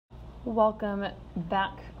Welcome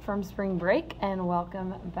back from spring break and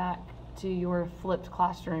welcome back to your flipped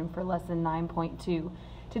classroom for lesson 9.2.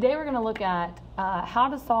 Today we're going to look at how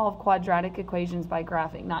to solve quadratic equations by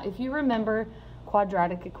graphing. Now, if you remember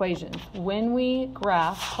quadratic equations, when we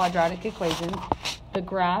graph quadratic equations, the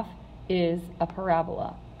graph is a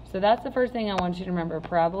parabola. So that's the first thing I want you to remember.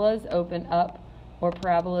 Parabolas open up or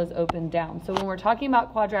parabolas open down. So when we're talking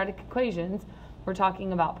about quadratic equations, we're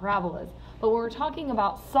talking about parabolas. But when we're talking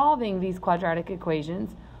about solving these quadratic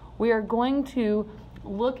equations, we are going to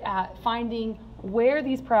look at finding where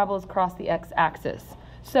these parabolas cross the x-axis.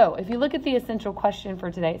 So if you look at the essential question for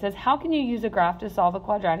today, it says, how can you use a graph to solve a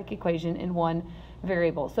quadratic equation in one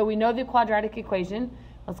variable? So we know the quadratic equation.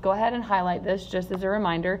 Let's go ahead and highlight this just as a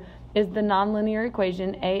reminder, is the nonlinear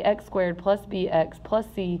equation ax squared plus bx plus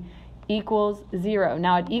c equals 0.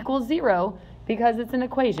 Now it equals 0 because it's an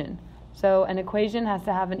equation. So an equation has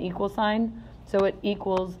to have an equal sign, so it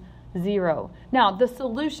equals 0. Now the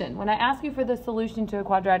solution, when I ask you for the solution to a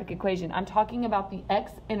quadratic equation, I'm talking about the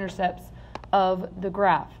x-intercepts of the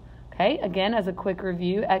graph. Okay, again, as a quick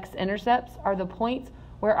review, x-intercepts are the points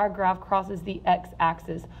where our graph crosses the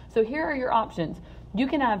x-axis. So here are your options. You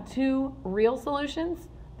can have two real solutions.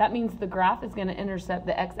 That means the graph is going to intercept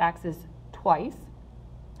the x-axis twice.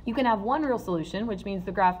 You can have one real solution, which means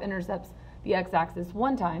the graph intercepts the x-axis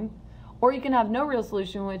one time. Or you can have no real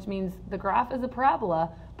solution, which means the graph is a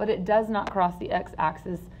parabola, but it does not cross the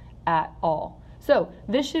x-axis at all. So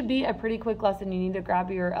this should be a pretty quick lesson. You need to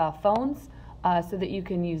grab your phones so that you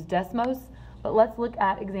can use Desmos. But let's look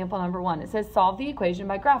at example number 1. It says solve the equation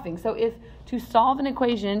by graphing. So if to solve an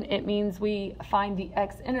equation, it means we find the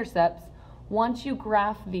x-intercepts. Once you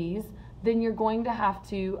graph these, then you're going to have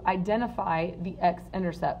to identify the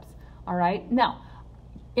x-intercepts. All right? Now,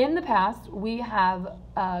 in the past, we have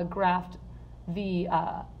graphed the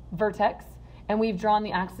vertex, and we've drawn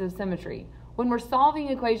the axis of symmetry. When we're solving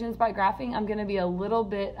equations by graphing, I'm going to be a little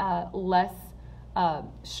bit less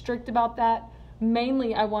strict about that.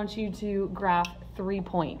 Mainly, I want you to graph 3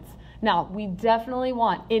 points. Now, we definitely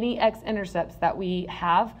want any x-intercepts that we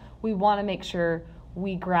have, we want to make sure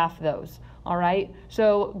we graph those. All right?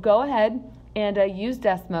 So go ahead and use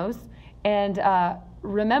Desmos, and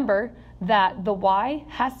remember that the y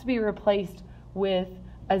has to be replaced with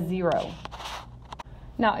a 0.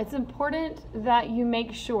 Now, it's important that you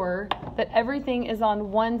make sure that everything is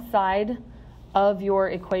on one side of your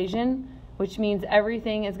equation, which means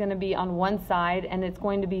everything is going to be on one side and it's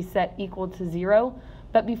going to be set equal to 0.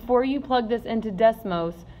 But before you plug this into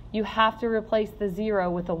Desmos, you have to replace the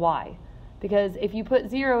 0 with a y. Because if you put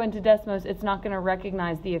 0 into Desmos, it's not going to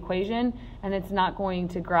recognize the equation and it's not going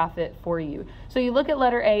to graph it for you. So you look at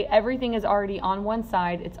letter A, everything is already on one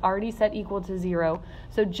side. It's already set equal to 0.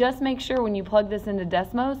 So just make sure when you plug this into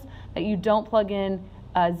Desmos that you don't plug in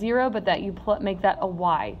 0, but that you make that a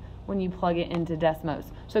y when you plug it into Desmos.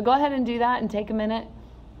 So go ahead and do that and take a minute.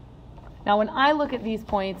 Now when I look at these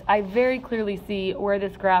points, I very clearly see where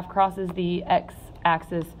this graph crosses the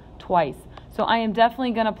x-axis twice. So I am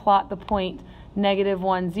definitely going to plot the point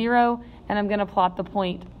 -1, 0, and I'm going to plot the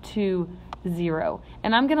point 2, 0.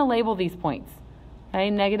 And I'm going to label these points,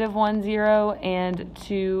 okay, -1, 0, and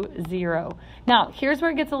 2, 0. Now, here's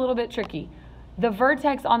where it gets a little bit tricky. The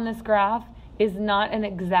vertex on this graph is not an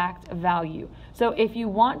exact value. So if you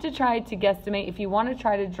want to try to guesstimate, if you want to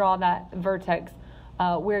try to draw that vertex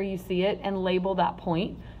where you see it and label that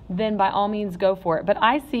point, then by all means go for it. But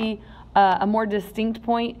I see a more distinct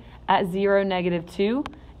point at 0, -2.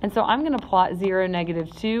 And so I'm going to plot 0,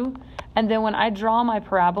 -2. And then when I draw my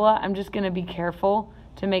parabola, I'm just going to be careful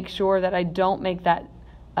to make sure that I don't make that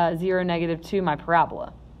 0, -2 my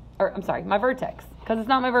parabola. Or, I'm sorry, my vertex. Because it's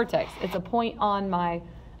not my vertex. It's a point on my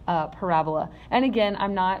parabola. And again,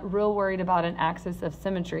 I'm not real worried about an axis of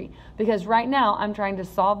symmetry. Because right now, I'm trying to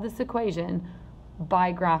solve this equation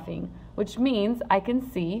by graphing. Which means I can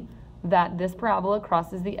see that this parabola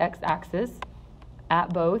crosses the x-axis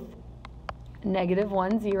at both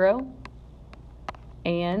 -1, 0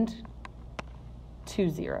 and 2,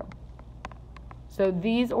 0. So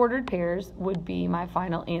these ordered pairs would be my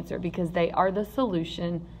final answer because they are the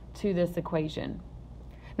solution to this equation.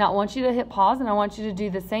 Now I want you to hit pause and I want you to do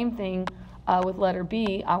the same thing with letter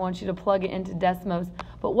B. I want you to plug it into Desmos.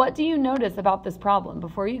 But what do you notice about this problem?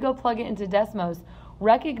 Before you go plug it into Desmos,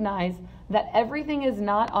 recognize that everything is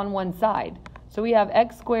not on one side. So we have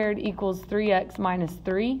x squared equals 3x minus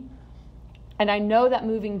 3. And I know that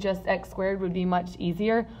moving just x squared would be much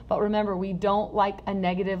easier, but remember, we don't like a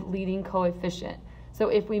negative leading coefficient. So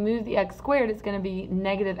if we move the x squared, it's going to be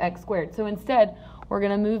 -x squared. So instead, we're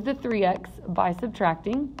going to move the 3x by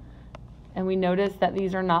subtracting. And we notice that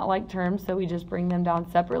these are not like terms, so we just bring them down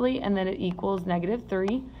separately, and then it equals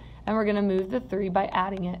 -3, and we're going to move the 3 by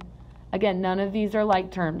adding it. Again, none of these are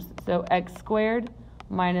like terms, so x squared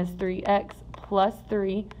minus 3x plus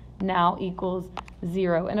 3 now equals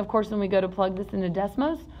 0. And of course, when we go to plug this into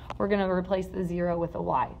Desmos, we're going to replace the 0 with a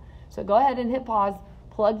y. So go ahead and hit pause,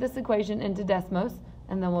 plug this equation into Desmos,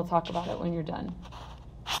 and then we'll talk about it when you're done.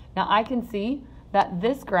 Now I can see that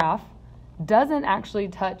this graph doesn't actually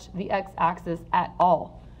touch the x-axis at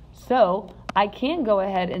all. So I can go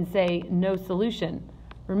ahead and say no solution.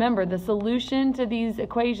 Remember, the solution to these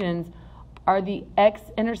equations are the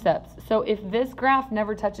x-intercepts. So if this graph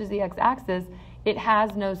never touches the x-axis, it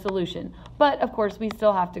has no solution. But of course, we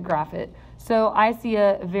still have to graph it. So I see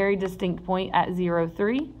a very distinct point at 0,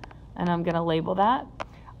 3, and I'm going to label that.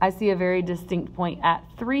 I see a very distinct point at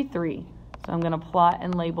 3, 3. So I'm going to plot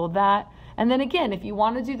and label that. And then again, if you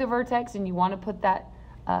want to do the vertex and you want to put that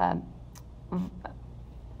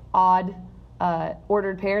odd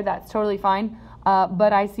ordered pair, that's totally fine.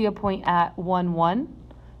 But I see a point at 1, 1.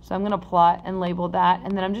 So I'm going to plot and label that.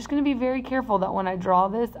 And then I'm just going to be very careful that when I draw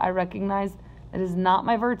this, I recognize it is not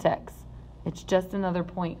my vertex. It's just another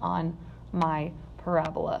point on my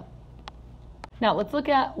parabola. Now let's look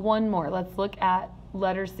at one more. Let's look at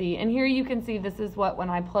letter C. And here you can see this is what, when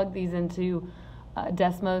I plug these into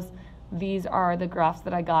Desmos, these are the graphs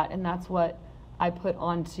that I got, and that's what I put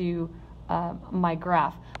onto my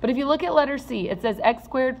graph. But if you look at letter C, it says x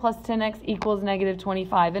squared plus 10x equals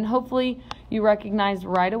 -25. And hopefully you recognize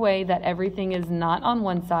right away that everything is not on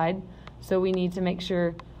one side. So we need to make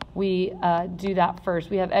sure we do that first.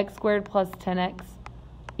 We have x squared plus 10x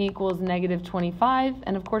equals -25.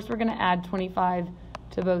 And of course we're going to add 25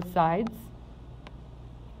 to both sides.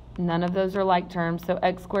 None of those are like terms. So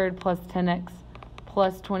x squared plus 10x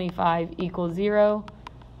plus 25 equals 0.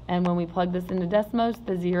 And when we plug this into Desmos,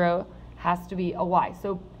 the 0 has to be a y.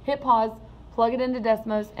 So hit pause, plug it into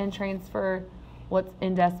Desmos, and transfer what's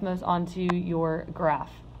in Desmos onto your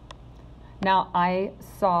graph. Now I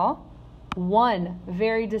saw one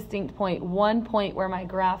very distinct point, one point where my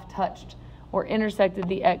graph touched or intersected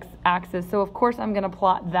the x-axis. So of course I'm going to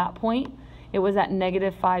plot that point. It was at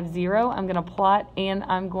 -5, 0. I'm going to plot and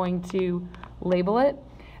I'm going to label it.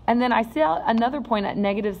 And then I see another point at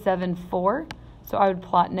 -7, 4. So I would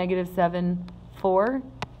plot -7, 4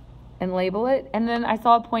 and label it. And then I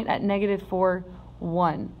saw a point at -4,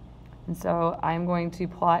 1. And so I'm going to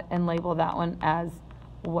plot and label that one as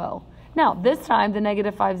well. Now, this time the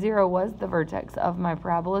 -5, 0 was the vertex of my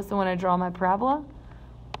parabola. So when I draw my parabola,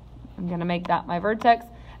 I'm going to make that my vertex.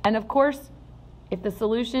 And of course, if the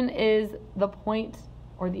solution is the point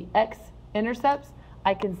or the x-intercepts,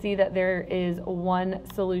 I can see that there is one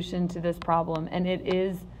solution to this problem, and it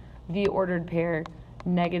is the ordered pair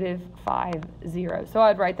 -5, 0. So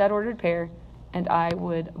I'd write that ordered pair, and I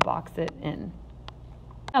would box it in.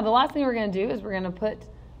 Now, the last thing we're going to do is we're going to put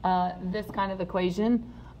this kind of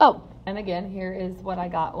equation. Oh, and again, here is what I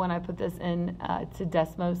got when I put this in to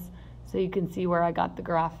Desmos, so you can see where I got the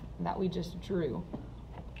graph that we just drew.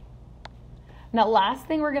 Now, last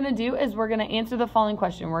thing we're going to do is we're going to answer the following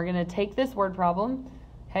question. We're going to take this word problem,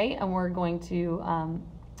 okay, and we're going to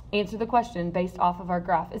answer the question based off of our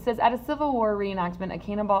graph. It says, at a Civil War reenactment, a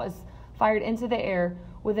cannonball is fired into the air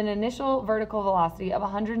with an initial vertical velocity of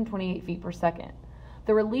 128 feet per second.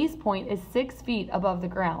 The release point is 6 feet above the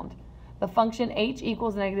ground. The function h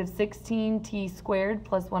equals -16t squared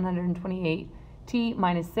plus 128t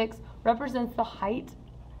minus 6 represents the height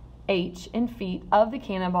h in feet of the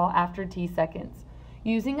cannonball after t seconds.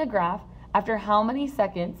 Using a graph, after how many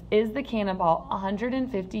seconds is the cannonball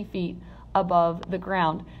 150 feet above the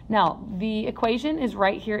ground? Now, the equation is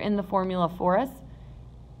right here in the formula for us,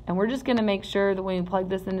 and we're just going to make sure that when we plug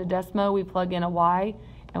this into Desmo, we plug in a y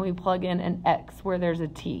and we plug in an x where there's a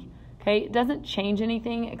t. Okay, it doesn't change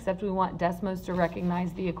anything except we want Desmos to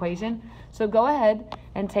recognize the equation. So go ahead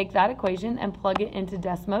and take that equation and plug it into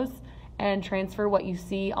Desmos and transfer what you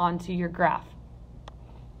see onto your graph.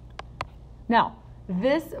 Now,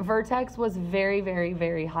 this vertex was very, very,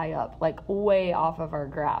 very high up, like way off of our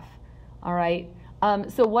graph. All right.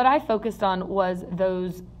 So what I focused on was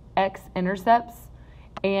those x-intercepts.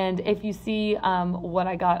 And if you see what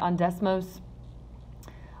I got on Desmos,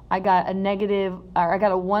 I got a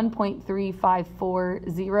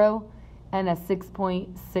 1.3540 and a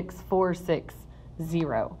 6.646.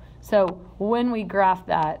 So when we graph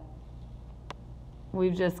that,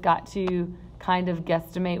 we've just got to kind of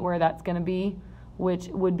guesstimate where that's going to be, which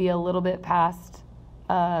would be a little bit past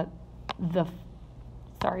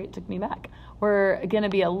sorry, it took me back. We're going to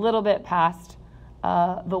be a little bit past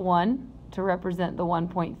the 1 to represent the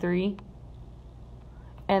 1.3.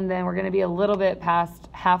 and then we're going to be a little bit past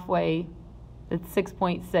halfway. It's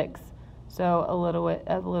 6.6, so a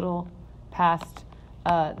little past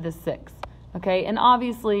the 6. Okay, and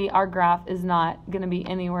obviously our graph is not going to be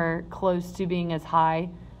anywhere close to being as high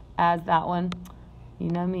as that one. You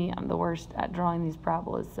know me, I'm the worst at drawing these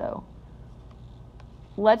parabolas, so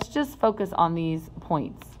let's just focus on these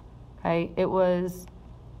points. Okay, it was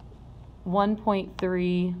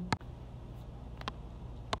 1.3.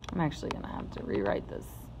 I'm actually going to have to rewrite this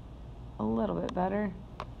a little bit better.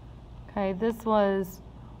 Okay, this was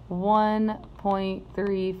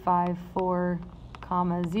 1.354,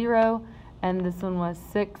 0, and this one was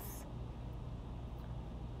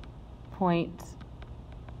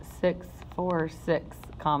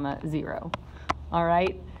 6.646, 0. All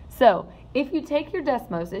right, so if you take your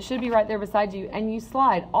Desmos, it should be right there beside you, and you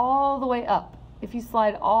slide all the way up. If you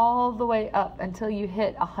slide all the way up until you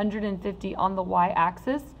hit 150 on the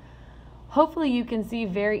y-axis, hopefully you can see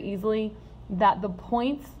very easily that the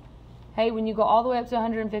points, hey, when you go all the way up to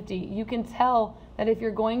 150, you can tell that if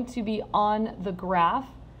you're going to be on the graph,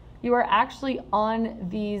 you are actually on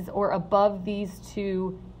these or above these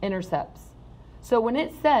two intercepts. So when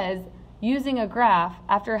it says using a graph,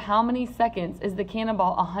 after how many seconds is the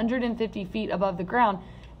cannonball 150 feet above the ground,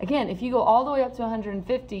 again, if you go all the way up to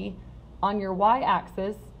 150 on your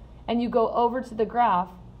y-axis and you go over to the graph,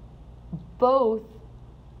 both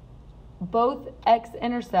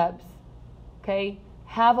x-intercepts, okay,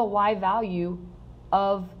 have a y value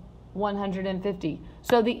of 150.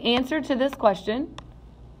 So the answer to this question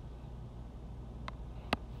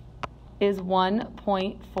is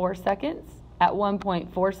 1.4 seconds. At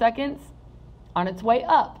 1.4 seconds, on its way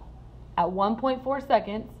up, at 1.4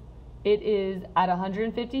 seconds, it is at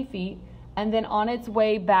 150 feet, and then on its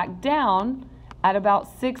way back down, at about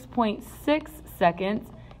 6.6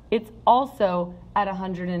 seconds, it's also at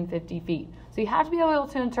 150 feet. So you have to be able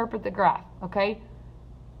to interpret the graph, okay?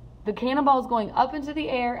 The cannonball is going up into the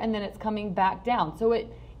air, and then it's coming back down. So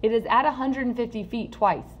it is at 150 feet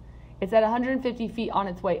twice. It's at 150 feet on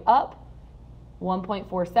its way up,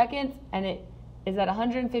 1.4 seconds, and it is at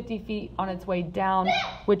 150 feet on its way down,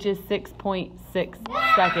 which is 6.6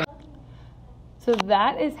 seconds. So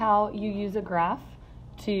that is how you use a graph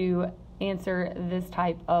to answer this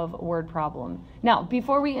type of word problem. Now,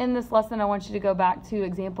 before we end this lesson, I want you to go back to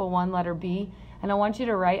example 1, letter B, and I want you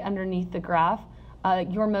to write underneath the graph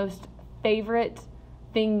your most favorite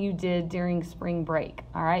thing you did during spring break.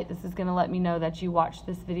 All right, this is going to let me know that you watched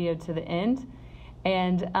this video to the end.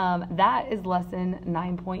 And that is lesson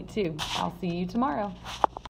 9.2. I'll see you tomorrow.